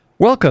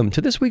Welcome to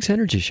this week's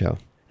Energy Show.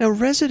 Now,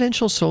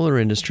 residential solar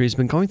industry has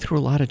been going through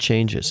a lot of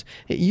changes.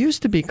 It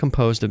used to be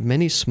composed of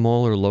many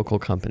smaller local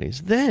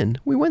companies. Then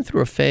we went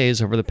through a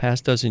phase over the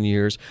past dozen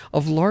years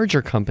of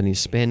larger companies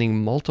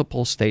spanning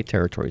multiple state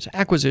territories,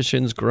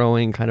 acquisitions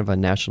growing kind of a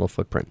national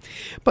footprint.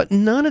 But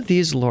none of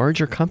these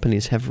larger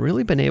companies have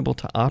really been able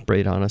to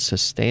operate on a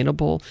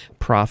sustainable,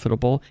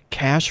 profitable,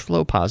 cash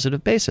flow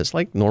positive basis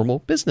like normal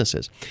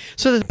businesses.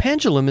 So the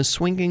pendulum is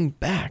swinging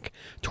back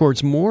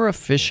towards more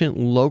efficient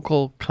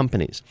local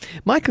companies.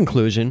 My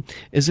conclusion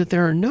is that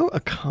there are no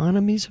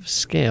economies of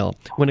scale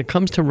when it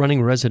comes to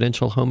running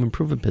residential home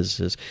improvement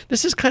businesses.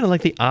 This is kind of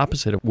like the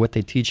opposite of what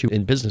they teach you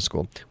in business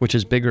school, which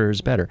is bigger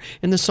is better.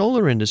 In the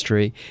solar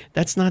industry,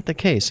 that's not the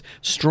case.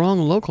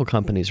 Strong local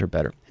companies are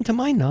better. And to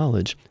my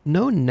knowledge,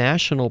 no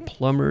national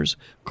plumbers,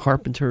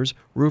 carpenters,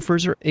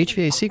 roofers, or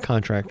HVAC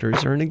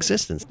contractors are in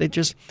existence.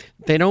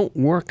 They don't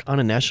work on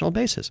a national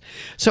basis.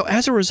 So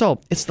as a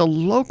result, it's the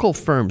local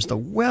firms, the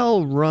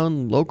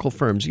well-run local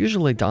firms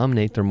usually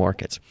dominate their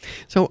markets.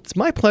 So it's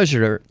my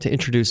pleasure to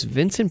introduce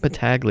Vince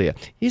Battaglia.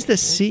 He's the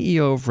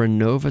CEO of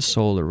Renova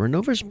Solar.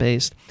 Renova's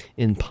based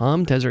in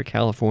Palm Desert,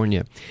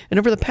 California. And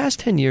over the past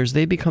 10 years,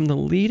 they've become the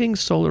leading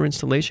solar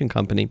installation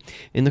company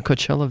in the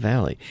Coachella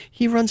Valley.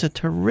 He runs a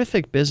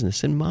terrific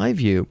business. In my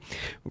view,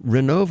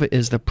 Renova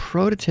is the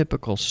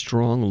prototypical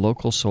strong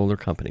local solar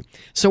company.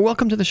 So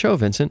welcome to the show,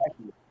 Vincent.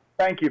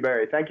 Thank you,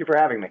 Barry. Thank you for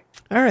having me.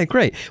 All right,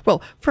 great.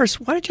 Well,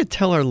 first, why don't you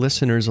tell our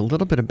listeners a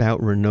little bit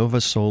about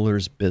Renova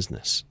Solar's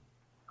business?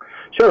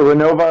 Sure.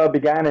 Renova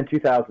began in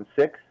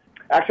 2006.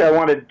 Actually, I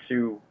wanted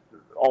to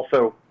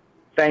also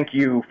thank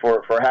you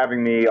for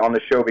having me on the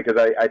show because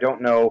I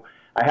don't know,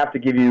 I have to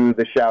give you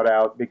the shout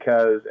out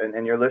because,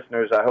 and your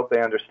listeners, I hope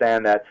they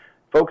understand that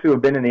folks who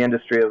have been in the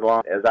industry as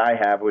long as I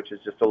have, which is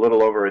just a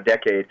little over a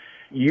decade,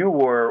 you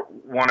were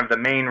one of the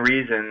main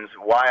reasons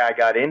why I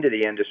got into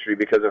the industry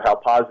because of how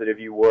positive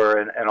you were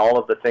and all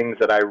of the things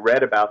that I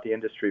read about the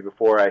industry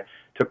before I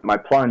took my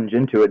plunge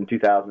into it in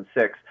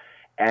 2006.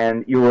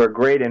 And you were a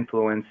great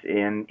influence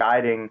in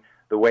guiding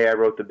the way I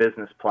wrote the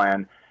business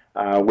plan,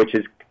 which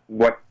is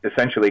what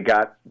essentially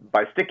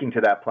by sticking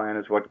to that plan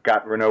is what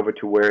got Renova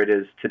to where it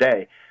is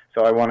today.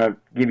 So I want to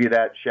give you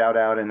that shout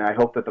out, and I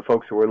hope that the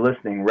folks who are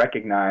listening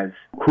recognize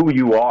who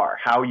you are,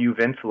 how you've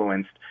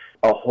influenced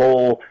a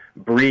whole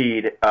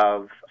breed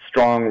of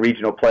strong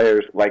regional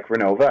players like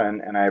Renova,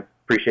 and I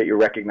appreciate you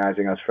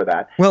recognizing us for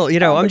that. Well,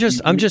 I'm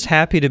just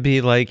happy to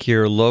be like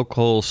your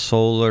local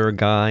solar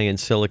guy in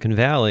Silicon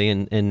Valley,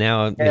 and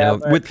now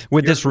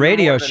with this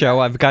radio show,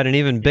 I've got an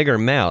even bigger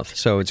mouth,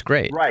 so it's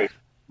great. Right.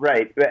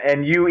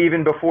 And you,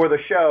 even before the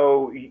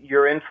show,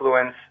 your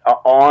influence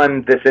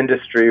on this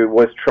industry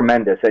was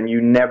tremendous, and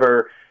you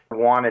never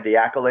wanted the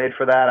accolade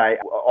for that.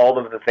 All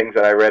of the things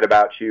that I read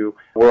about you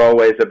were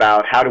always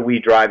about how do we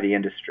drive the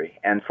industry,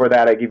 and for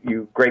that I give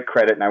you great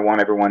credit, and I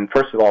want everyone,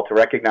 first of all, to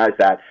recognize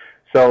that.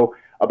 So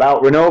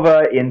about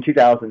Renova in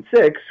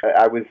 2006,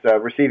 I was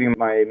receiving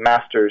my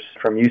master's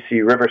from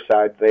UC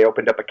Riverside. They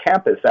opened up a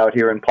campus out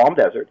here in Palm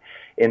Desert.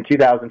 In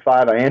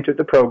 2005, I entered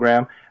the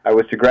program. I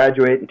was to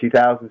graduate in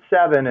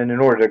 2007, and in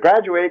order to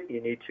graduate,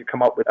 you need to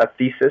come up with a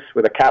thesis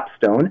with a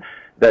capstone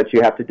that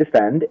you have to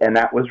defend, and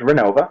that was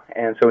Renova.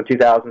 And so in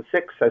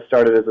 2006, I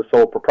started as a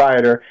sole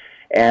proprietor,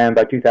 and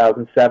by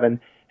 2007,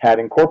 had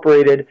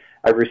incorporated.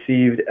 I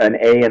received an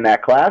A in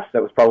that class.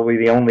 That was probably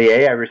the only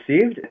A I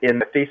received. In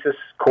the thesis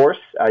course,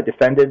 I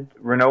defended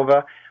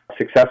Renova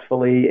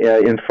successfully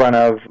in front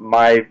of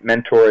my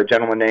mentor, a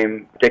gentleman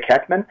named Dick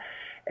Heckman,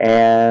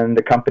 and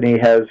the company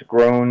has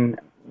grown.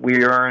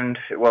 We earned,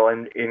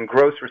 in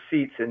gross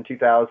receipts in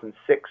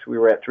 2006, we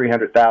were at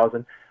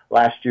 $300,000.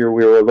 Last year,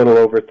 we were a little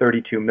over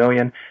 $32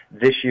 million.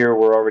 This year,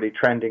 we're already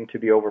trending to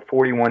be over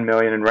 $41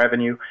 million in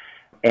revenue.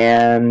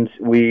 And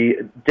we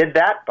did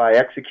that by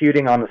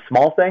executing on the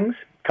small things,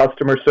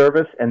 customer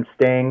service, and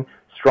staying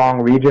strong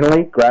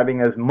regionally,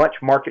 grabbing as much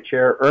market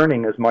share,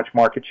 earning as much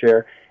market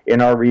share in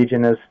our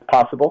region as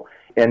possible.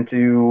 And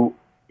to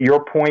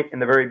your point in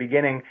the very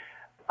beginning,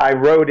 I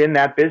wrote in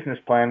that business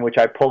plan, which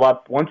I pull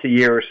up once a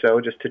year or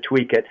so just to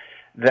tweak it,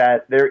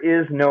 that there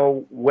is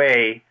no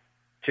way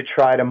to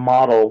try to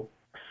model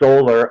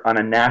solar on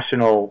a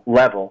national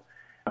level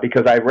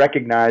because I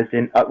recognized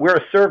we're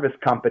a service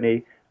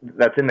company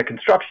that's in the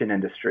construction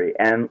industry.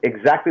 And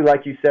exactly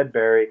like you said,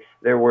 Barry,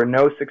 there were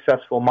no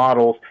successful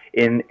models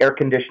in air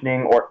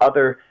conditioning or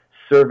other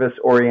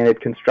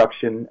service-oriented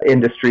construction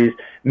industries,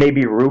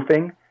 maybe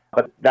roofing,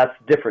 but that's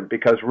different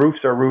because roofs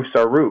are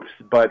roofs.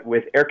 But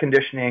with air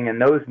conditioning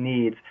and those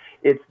needs,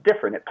 it's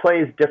different. It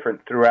plays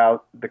different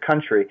throughout the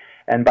country.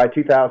 And by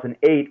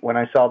 2008, when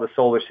I saw the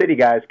Solar City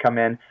guys come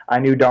in, I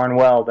knew darn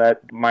well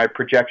that my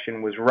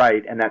projection was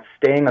right, and that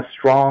staying a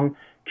strong,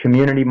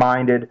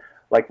 community-minded,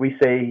 like we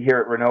say here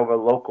at Renova,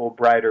 local,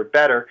 brighter,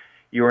 better,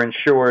 you're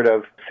ensured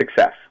of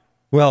success.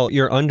 Well,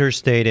 you're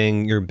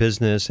understating your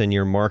business and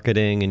your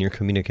marketing and your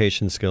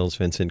communication skills,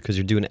 Vincent, because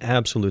you're doing an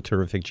absolute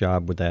terrific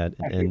job with that.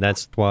 And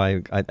that's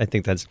why I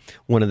think that's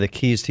one of the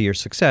keys to your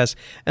success.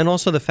 And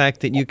also the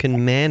fact that you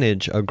can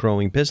manage a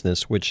growing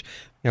business, which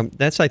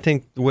That's, I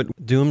think, what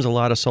dooms a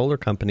lot of solar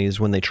companies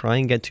when they try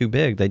and get too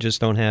big. They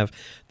just don't have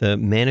the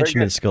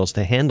management skills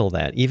to handle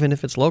that, even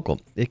if it's local.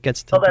 It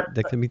gets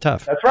that can be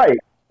tough. That's right.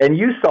 And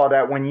you saw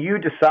that when you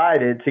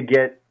decided to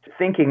get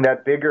thinking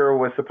that bigger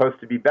was supposed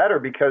to be better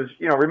because,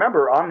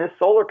 remember, on this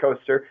solar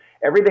coaster,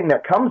 everything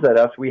that comes at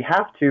us, we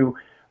have to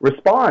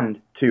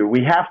respond to.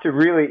 We have to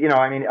really,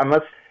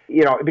 unless,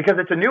 because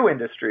it's a new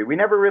industry, we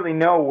never really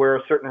know where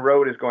a certain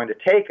road is going to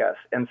take us.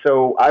 And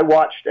so I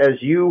watched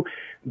as you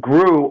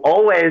grew,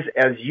 always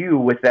as you,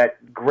 with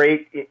that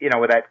great,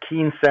 with that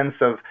keen sense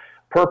of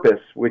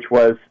purpose, which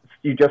was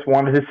you just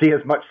wanted to see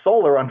as much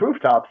solar on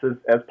rooftops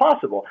as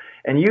possible.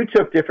 And you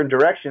took different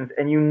directions,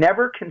 and you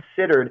never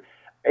considered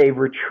a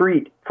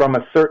retreat from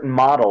a certain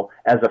model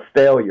as a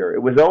failure.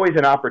 It was always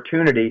an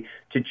opportunity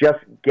to just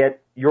get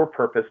your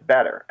purpose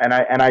better. And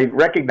I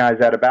recognize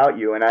that about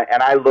you, and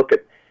I look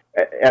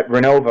at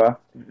Renova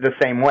the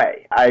same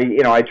way.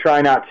 I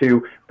try not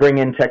to bring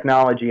in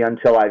technology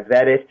until I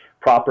vet it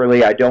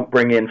properly. I don't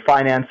bring in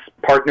finance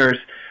partners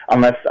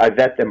unless I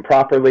vet them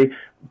properly.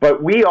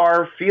 But we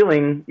are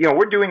feeling,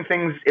 we're doing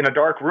things in a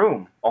dark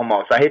room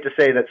almost. I hate to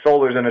say that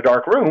solar's in a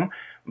dark room,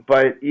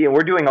 but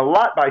we're doing a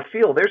lot by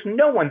feel. There's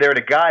no one there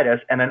to guide us,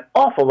 and an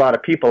awful lot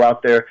of people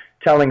out there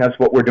telling us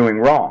what we're doing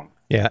wrong.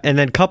 Yeah, and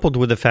then coupled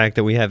with the fact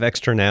that we have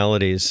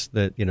externalities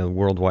that,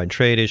 worldwide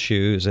trade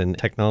issues and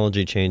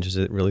technology changes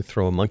that really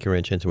throw a monkey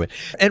wrench into it.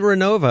 At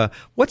Renova,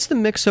 what's the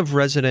mix of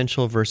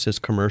residential versus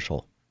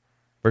commercial?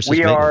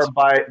 We are,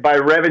 by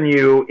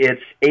revenue,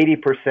 it's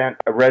 80%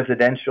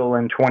 residential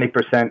and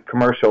 20%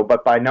 commercial,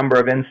 but by number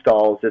of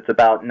installs, it's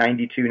about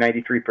 92,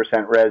 93%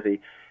 resi,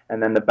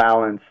 and then the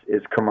balance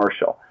is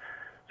commercial.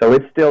 So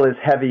it still is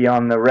heavy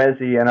on the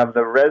resi, and of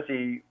the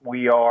resi,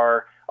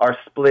 our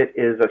split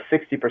is a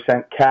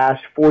 60%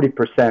 cash,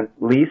 40%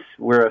 lease.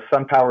 We're a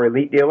SunPower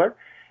Elite dealer,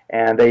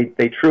 and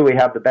they truly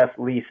have the best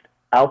lease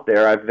out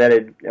there. I've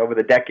vetted over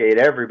the decade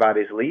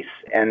everybody's lease,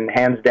 and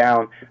hands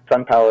down,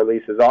 SunPower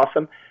lease is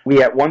awesome.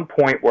 We at one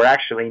point were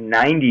actually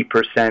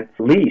 90%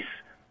 lease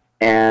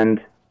and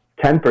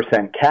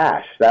 10%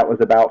 cash. That was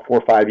about 4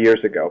 or 5 years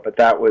ago, but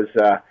that was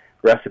a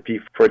recipe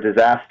for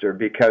disaster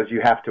because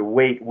you have to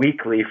wait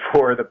weekly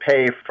for the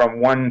pay from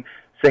one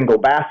single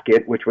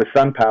basket, which was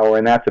SunPower,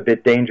 and that's a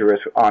bit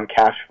dangerous on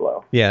cash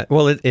flow. Yeah,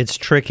 well, it's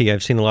tricky.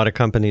 I've seen a lot of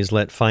companies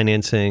let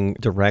financing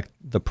direct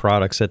the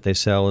products that they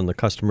sell and the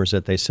customers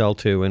that they sell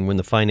to, and when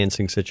the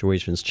financing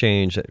situations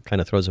change, it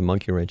kind of throws a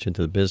monkey wrench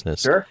into the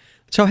business. Sure.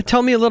 So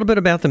tell me a little bit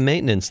about the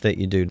maintenance that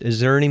you do. Is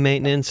there any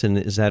maintenance, and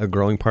is that a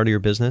growing part of your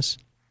business?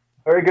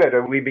 Very good.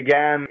 We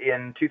began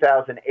in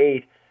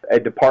 2008 a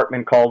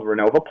department called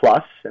Renova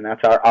Plus, and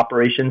that's our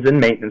operations and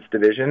maintenance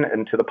division,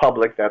 and to the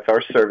public, that's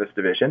our service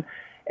division.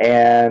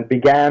 And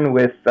began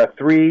with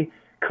 3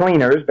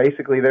 cleaners,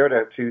 basically there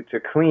to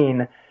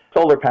clean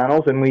solar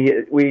panels, and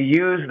we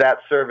use that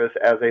service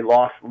as a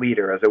loss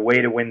leader, as a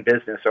way to win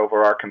business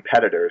over our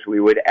competitors. We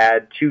would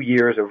add 2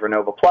 years of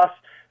Renova Plus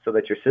so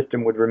that your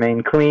system would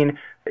remain clean,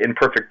 in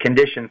perfect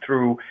condition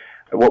through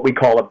what we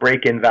call a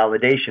break-in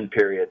validation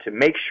period to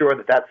make sure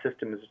that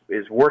system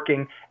is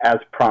working as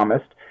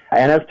promised.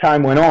 And as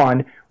time went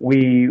on,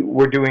 we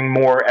were doing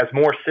more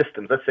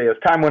systems. Let's say as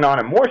time went on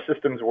and more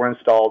systems were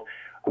installed,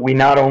 we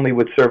not only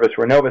would service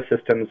Renova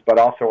systems, but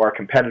also our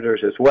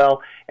competitors as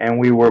well. And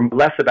we were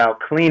less about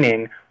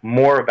cleaning,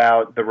 more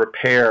about the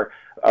repair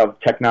of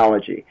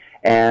technology.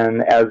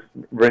 And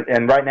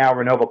right now,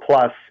 Renova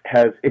Plus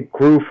it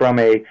grew from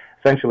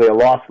essentially a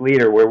loss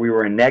leader where we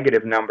were in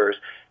negative numbers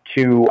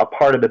to a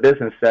part of the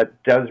business that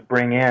does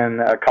bring in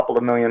a couple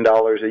of $1 million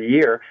a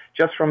year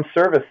just from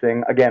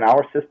servicing, again,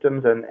 our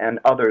systems and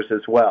others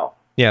as well.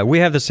 Yeah, we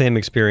have the same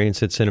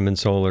experience at Cinnamon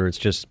Solar. It's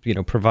just,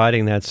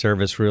 providing that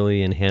service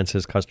really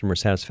enhances customer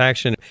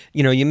satisfaction.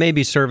 You may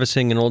be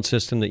servicing an old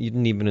system that you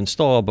didn't even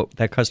install, but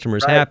that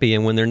customer's happy.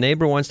 And when their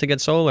neighbor wants to get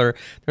solar,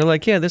 they're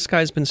like, yeah, this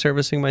guy's been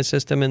servicing my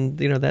system, and,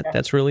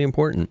 that's really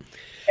important.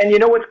 And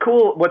what's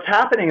cool, what's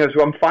happening is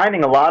I'm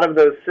finding a lot of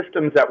those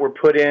systems that were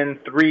put in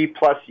 3+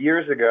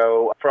 years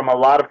ago from a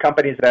lot of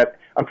companies that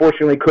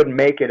unfortunately couldn't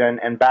make it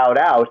and bowed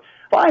out,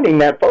 finding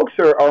that folks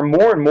are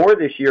more and more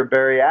this year,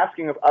 Barry,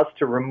 asking of us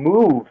to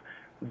remove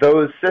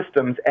those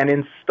systems and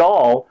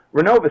install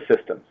Renova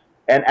systems.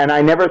 And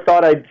I never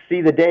thought I'd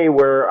see the day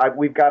where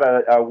we've got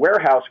a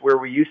warehouse where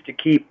we used to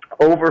keep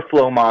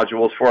overflow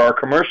modules for our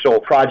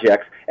commercial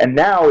projects, and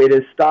now it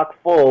is stock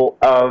full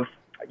of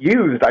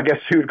used, I guess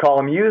you would call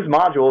them used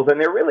modules, and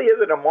there really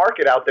isn't a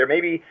market out there.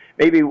 Maybe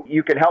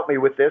you can help me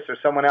with this, or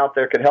someone out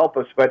there could help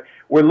us, but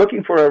we're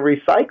looking for a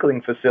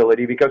recycling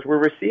facility because we're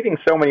receiving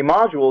so many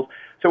modules.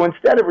 So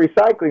instead of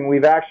recycling,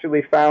 we've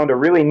actually found a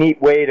really neat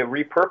way to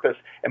repurpose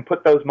and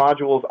put those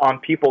modules on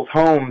people's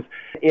homes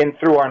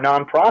through our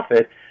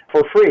nonprofit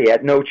for free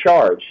at no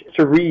charge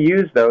to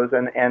reuse those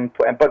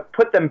but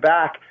put them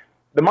back.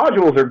 The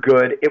modules are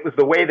good. It was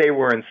the way they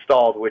were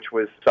installed, which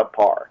was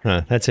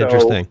subpar. That's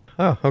interesting.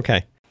 Oh,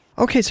 okay.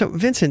 Okay, so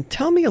Vincent,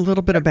 tell me a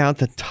little bit about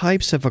the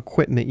types of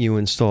equipment you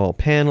install: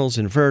 panels,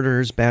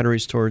 inverters, battery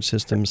storage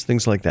systems,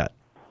 things like that.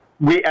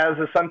 We, as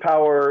a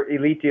SunPower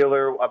elite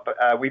dealer,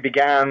 we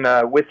began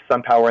with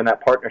SunPower in that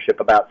partnership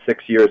about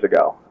 6 years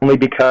ago, only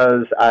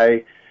because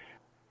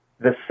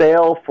the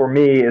sale for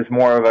me is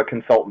more of a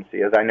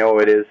consultancy, as I know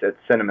it is at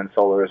Cinnamon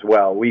Solar as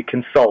well. We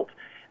consult.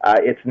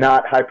 It's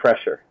not high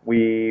pressure.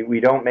 We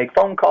don't make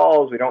phone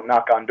calls. We don't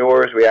knock on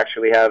doors. We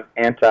actually have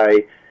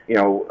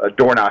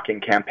door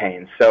knocking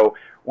campaigns. So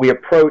we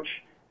approach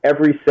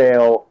every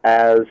sale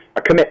as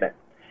a commitment.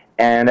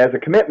 And as a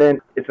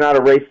commitment, it's not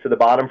a race to the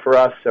bottom for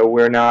us, so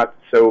we're not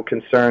so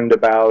concerned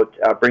about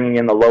bringing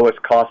in the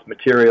lowest cost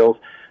materials.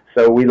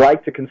 So we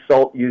like to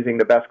consult using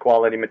the best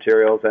quality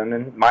materials, and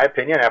in my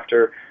opinion,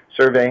 after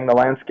surveying the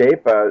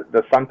landscape,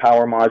 the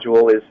SunPower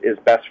module is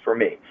best for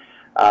me.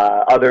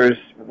 Others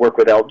work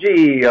with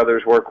LG,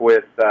 others work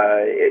with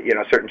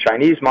certain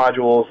Chinese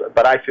modules,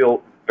 but I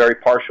feel very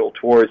partial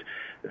towards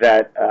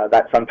that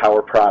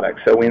SunPower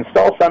product. So we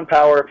install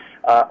SunPower,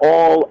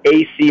 all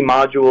AC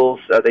modules.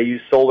 They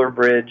use Solar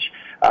Bridge.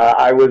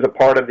 I was a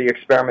part of the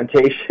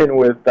experimentation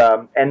with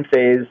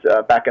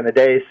Enphase back in the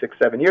day,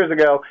 6-7 years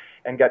ago,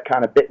 and got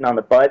kind of bitten on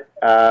the butt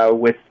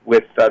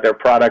with their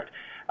product.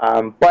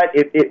 But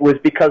it was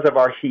because of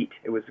our heat.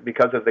 It was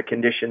because of the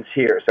conditions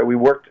here. So we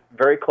worked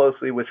very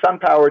closely with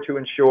SunPower to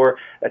ensure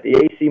that the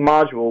AC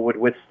module would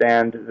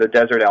withstand the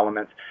desert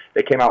elements.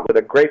 They came out with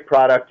a great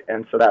product,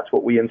 and so that's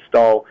what we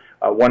install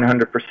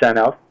 100%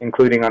 of,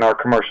 including on our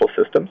commercial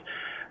systems.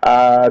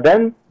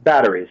 Then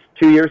batteries.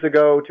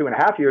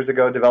 2.5 years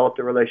ago, developed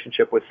a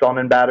relationship with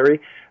Sonnen Battery.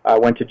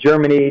 Went to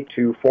Germany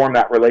to form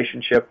that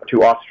relationship,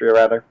 to Austria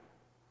rather,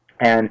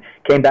 and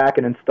came back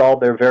and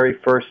installed their very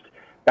first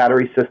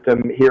battery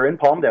system here in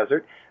Palm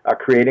Desert,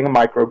 creating a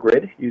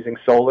microgrid using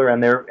solar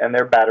and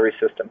their battery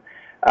system.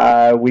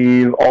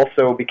 We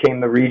also became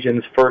the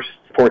region's first,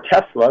 for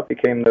Tesla,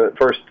 became the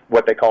first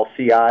what they call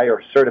CI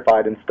or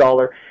certified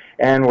installer,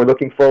 and we're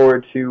looking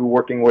forward to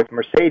working with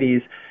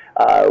Mercedes.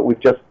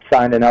 We've just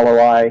signed an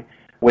LOI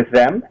with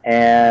them,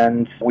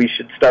 and we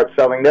should start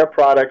selling their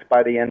product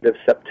by the end of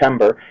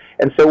September.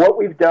 And so what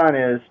we've done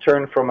is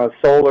turn from a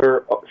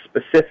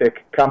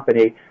solar-specific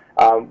company.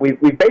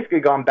 We've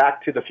basically gone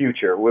back to the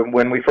future.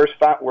 When we first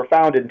were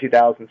founded in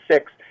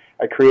 2006,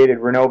 I created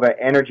Renova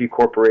Energy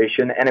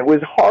Corporation, and it was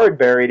hard,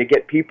 Barry, to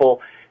get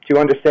people to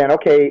understand,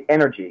 okay,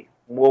 energy.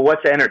 Well,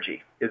 what's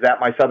energy? Is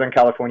that my Southern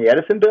California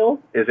Edison bill?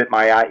 Is it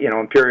my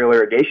Imperial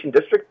Irrigation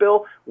District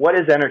bill? What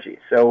is energy?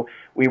 So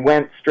we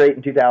went straight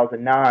in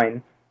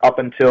 2009 up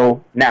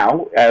until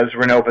now as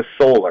Renova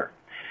Solar.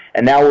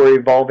 And now we're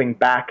evolving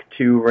back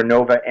to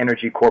Renova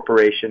Energy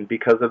Corporation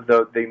because of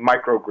the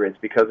microgrids,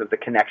 because of the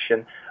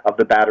connection of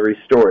the battery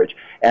storage.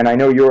 And I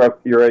know you're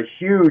a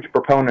huge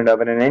proponent of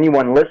it, and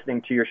anyone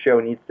listening to your show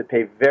needs to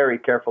pay very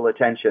careful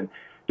attention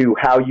to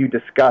how you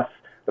discuss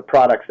the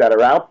products that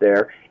are out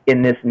there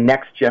in this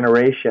next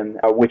generation,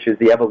 which is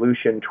the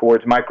evolution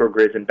towards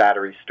microgrids and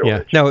battery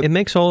storage. Yeah. No, it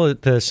makes all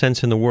the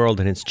sense in the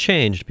world, and it's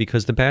changed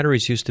because the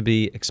batteries used to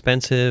be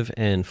expensive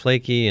and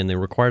flaky, and they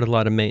required a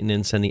lot of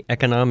maintenance, and the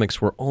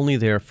economics were only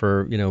there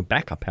for,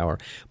 backup power.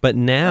 But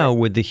now,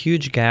 with the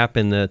huge gap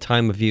in the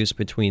time of use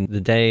between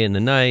the day and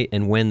the night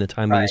and when the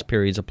time of use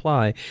periods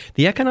apply,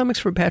 the economics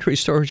for battery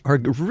storage are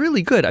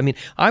really good. I mean,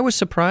 I was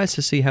surprised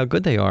to see how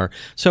good they are.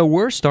 So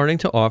we're starting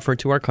to offer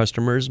to our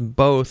customers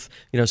both,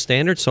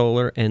 standard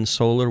solar and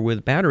solar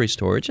with battery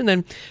storage. And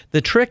then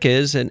the trick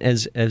is, and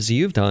as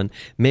you've done,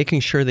 making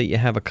sure that you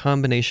have a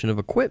combination of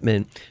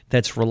equipment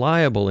that's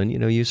reliable. And,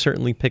 you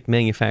certainly pick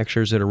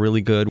manufacturers that are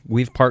really good.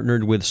 We've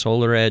partnered with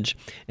SolarEdge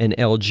and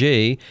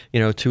LG,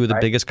 two of the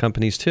biggest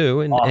companies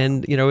too. And,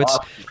 awesome. It's,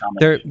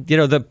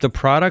 they're, the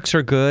products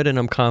are good, and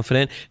I'm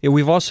confident.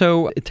 We've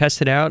also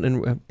tested out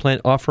and plan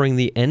offering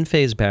the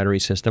Enphase battery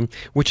system,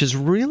 which is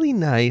really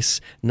nice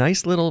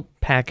little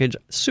package,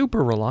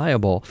 super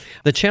reliable.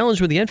 The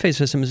challenge with the Enphase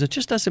system is it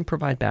just doesn't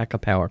provide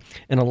backup power,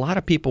 and a lot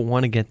of people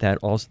want to get that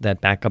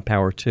backup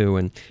power too.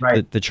 And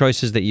the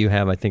choices that you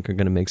have, I think, are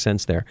going to make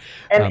sense there.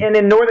 And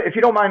in Northern, if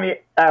you don't mind me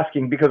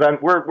asking, because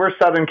we're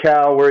Southern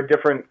Cal, we're a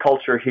different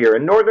culture here.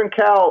 In Northern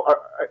Cal,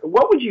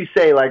 what would you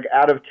say, like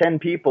out of 10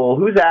 people,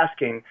 who's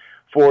asking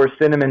for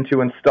Cinnamon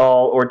to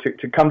install or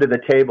to come to the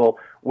table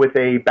with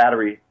a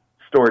battery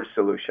storage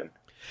solution?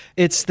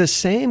 It's the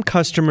same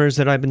customers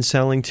that I've been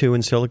selling to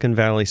in Silicon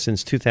Valley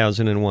since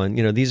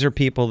 2001. These are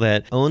people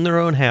that own their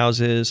own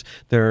houses.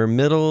 They're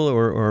middle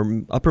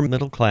or upper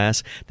middle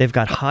class. They've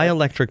got high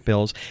electric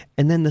bills.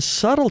 And then the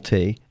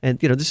subtlety, and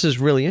this is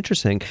really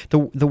interesting,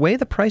 the way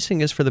the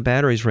pricing is for the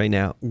batteries right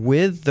now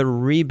with the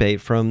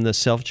rebate from the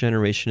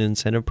Self-Generation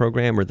Incentive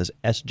Program or the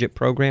SGIP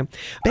program,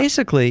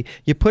 basically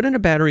you put in a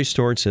battery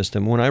storage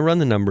system. When I run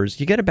the numbers,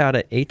 you get about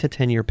an 8 to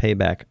 10 year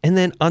payback. And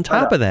then on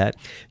top of that,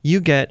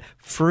 you get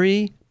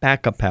free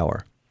backup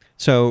power.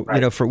 So,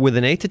 with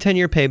an 8 to 10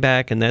 year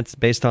payback, and that's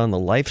based on the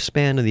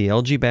lifespan of the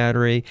LG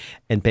battery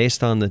and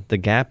based on the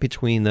gap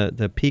between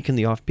the peak and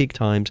the off-peak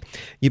times,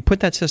 you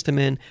put that system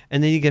in,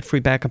 and then you get free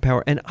backup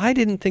power. And I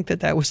didn't think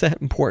that was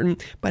that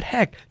important, but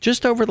heck,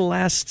 just over the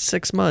last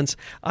 6 months,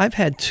 I've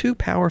had 2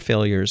 power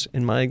failures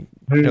in my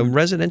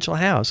residential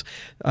house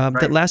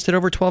that lasted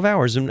over 12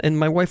 hours. And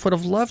my wife would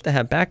have loved to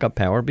have backup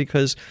power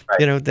because,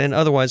 then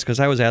otherwise, because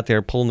I was out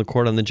there pulling the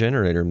cord on the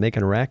generator and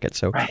making a racket.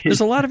 So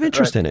there's a lot of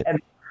interest in it.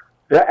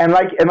 And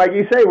like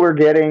you say, we're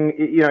getting,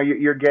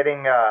 you're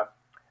getting,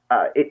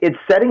 it's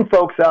setting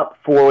folks up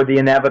for the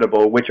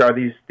inevitable, which are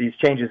these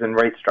changes in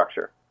rate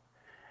structure.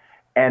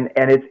 And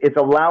it's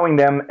allowing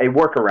them a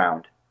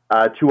workaround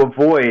to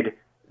avoid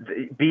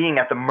being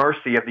at the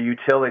mercy of the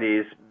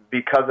utilities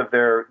because of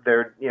their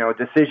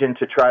decision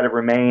to try to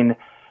remain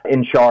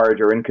in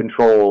charge or in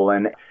control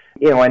and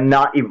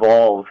not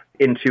evolve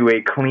into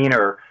a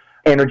cleaner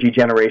energy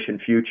generation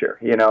future.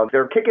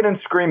 They're kicking and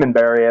screaming,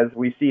 Barry, as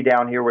we see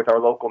down here with our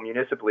local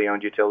municipally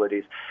owned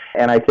utilities.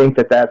 And I think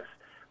that's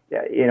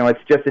it's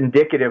just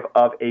indicative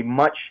of a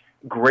much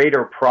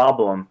greater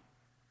problem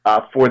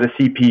for the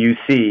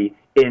CPUC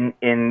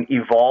in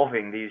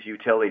evolving these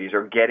utilities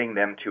or getting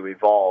them to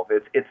evolve.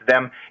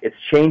 It's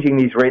changing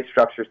these rate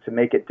structures to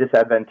make it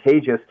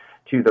disadvantageous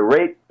to the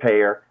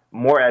ratepayer,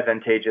 more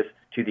advantageous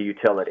to the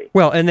utility.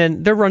 Well, and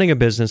then they're running a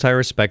business. I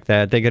respect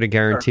that. They get a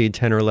guaranteed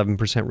 10 or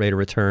 11% rate of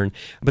return.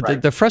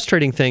 But the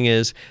frustrating thing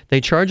is they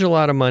charge a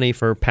lot of money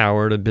for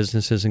power to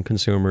businesses and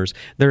consumers.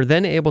 They're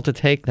then able to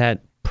take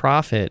that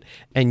profit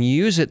and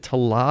use it to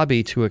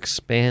lobby to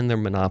expand their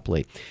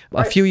monopoly.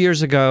 A few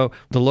years ago,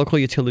 the local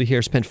utility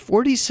here spent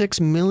 $46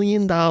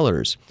 million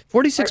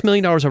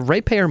of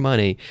ratepayer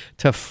money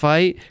to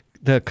fight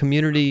the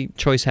community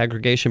choice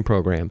aggregation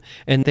program.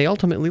 And they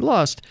ultimately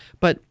lost,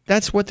 but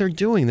that's what they're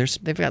doing.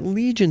 They've got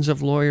legions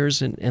of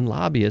lawyers and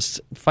lobbyists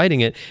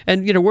fighting it.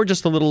 And, we're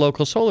just a little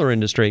local solar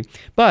industry,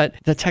 but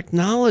the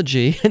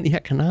technology and the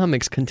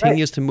economics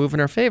continues to move in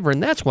our favor.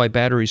 And that's why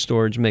battery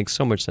storage makes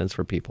so much sense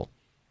for people.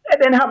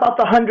 And then how about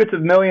the hundreds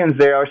of millions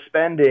they are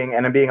spending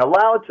and are being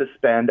allowed to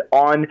spend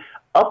on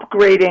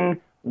upgrading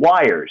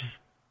wires?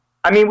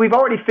 I mean, we've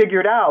already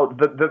figured out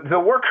the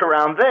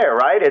workaround there,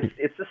 right?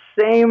 It's the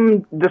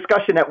same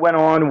discussion that went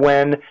on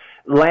when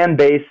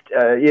land-based,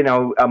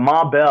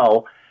 Ma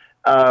Bell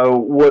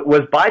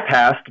was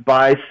bypassed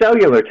by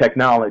cellular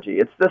technology.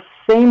 It's the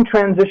same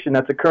transition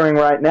that's occurring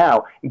right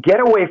now. Get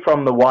away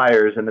from the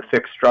wires and the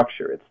fixed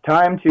structure. It's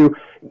time to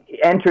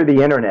enter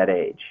the internet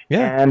age.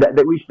 Yeah. And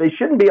they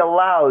shouldn't be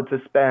allowed to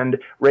spend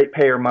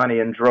ratepayer money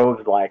in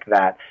droves like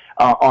that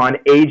on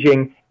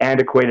aging,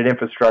 antiquated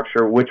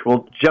infrastructure, which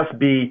will just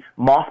be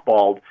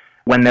mothballed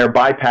when they're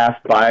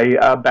bypassed by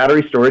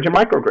battery storage and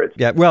microgrids.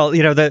 Yeah, well,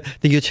 the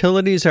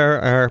utilities are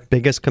our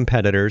biggest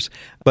competitors,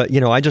 but,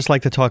 I just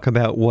like to talk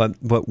about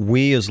what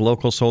we as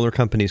local solar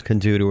companies can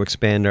do to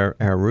expand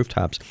our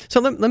rooftops. So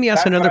let me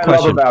ask another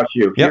question. That's what I love about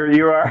you. Yep.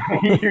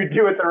 You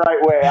do it the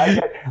right way.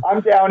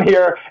 I'm down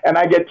here and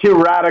I get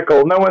too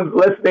radical. No one's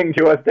listening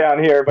to us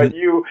down here, but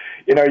you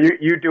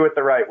do it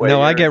the right way.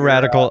 No, I get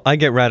radical. I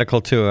get radical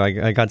too.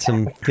 I got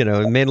some,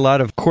 made a lot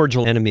of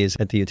cordial enemies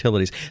at the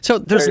utilities. So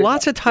there's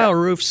lots of tile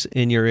roofs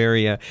in your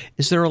area.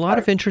 Is there a lot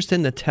of interest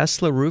in the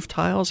Tesla roof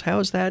tiles? How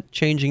is that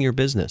changing your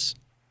business?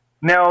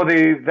 No,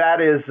 that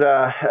is,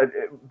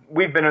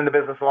 we've been in the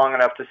business long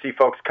enough to see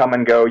folks come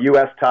and go.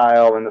 US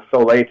Tile and the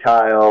Soleil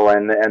Tile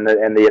and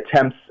the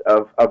attempts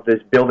of this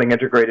building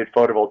integrated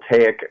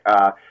photovoltaic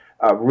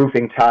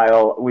roofing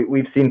tile.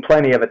 We've seen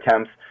plenty of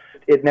attempts.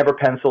 It never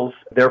pencils.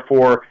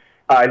 Therefore,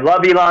 I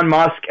love Elon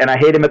Musk, and I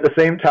hate him at the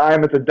same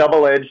time. It's a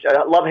double-edged,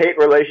 love-hate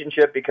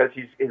relationship because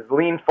his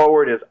lean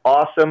forward is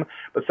awesome,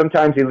 but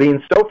sometimes he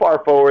leans so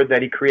far forward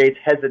that he creates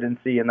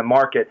hesitancy in the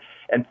market,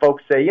 and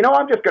folks say,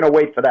 I'm just going to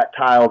wait for that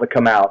tile to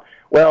come out.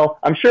 Well,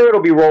 I'm sure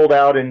it'll be rolled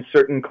out in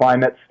certain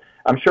climates.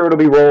 I'm sure it'll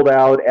be rolled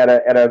out at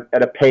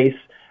a pace,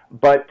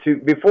 but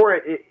before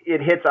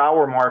it hits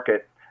our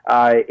market,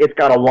 it's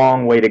got a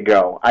long way to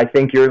go. I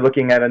think you're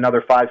looking at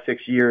another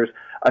 5-6 years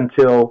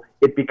until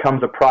it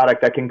becomes a product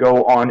that can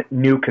go on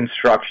new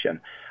construction.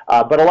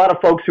 But a lot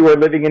of folks who are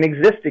living in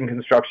existing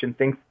construction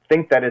think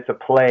that it's a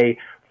play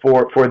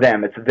for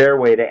them. It's their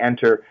way to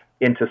enter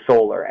into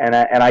solar. And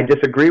I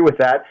disagree with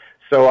that.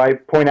 So I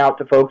point out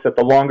to folks that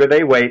the longer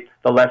they wait,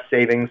 the less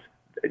savings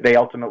they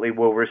ultimately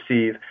will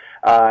receive.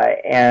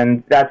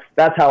 And that's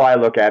how I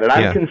look at it.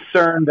 I'm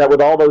concerned that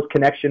with all those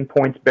connection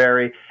points,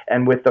 Barry,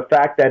 and with the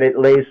fact that it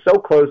lays so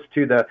close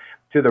to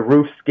the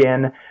roof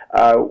skin,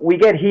 we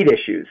get heat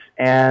issues,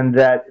 and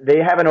that they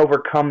haven't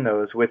overcome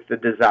those with the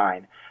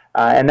design,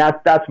 and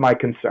that's my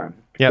concern.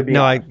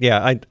 I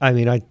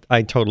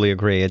totally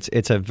agree.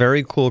 It's a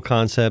very cool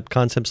concept.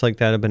 Concepts like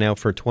that have been out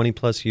for 20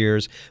 plus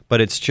years,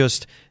 but it's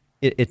just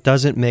it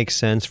doesn't make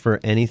sense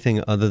for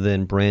anything other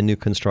than brand new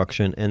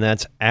construction, and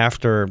that's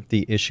after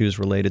the issues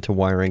related to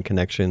wiring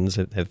connections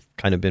have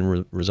kind of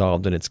been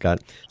resolved, and it's got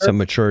some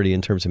maturity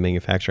in terms of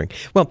manufacturing.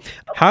 Well,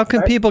 how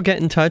can people get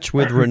in touch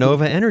with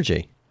Renova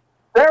Energy?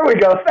 There we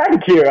go.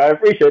 Thank you. I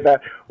appreciate that.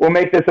 We'll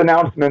make this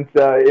announcement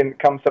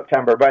come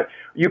September. But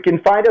you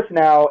can find us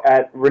now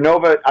at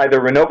either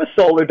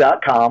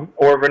renovasolar.com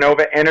or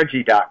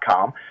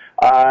renovaenergy.com.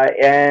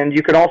 And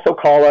you can also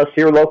call us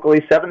here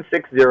locally,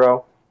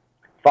 760-568-6600.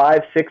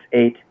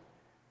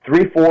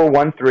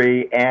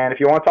 3413. And if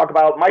you want to talk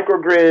about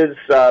microgrids,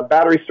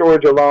 battery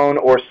storage alone,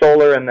 or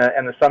solar and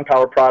the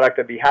SunPower product,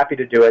 I'd be happy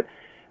to do it.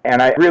 And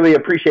I really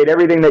appreciate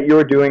everything that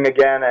you're doing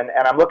again, and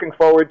I'm looking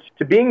forward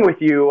to being with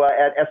you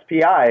at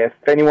SPI. If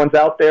anyone's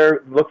out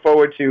there, look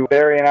forward to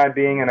Barry and I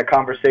being in a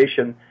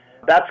conversation.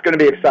 That's going to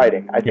be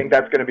exciting. I think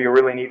that's going to be a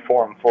really neat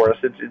forum for us.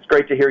 It's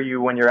great to hear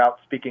you when you're out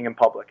speaking in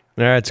public.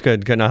 That's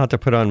good. Good. I'll have to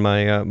put on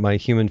my my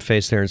human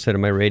face there instead of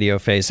my radio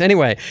face.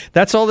 Anyway,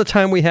 that's all the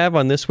time we have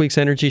on this week's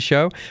Energy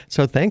Show.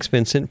 So thanks,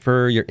 Vincent,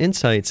 for your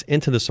insights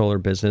into the solar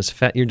business.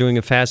 You're doing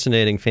a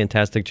fascinating,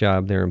 fantastic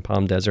job there in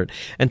Palm Desert.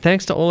 And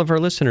thanks to all of our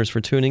listeners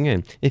for tuning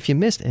in. If you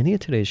missed any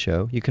of today's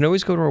show, you can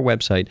always go to our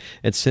website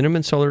at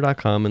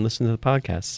cinnamonsolar.com and listen to the podcasts.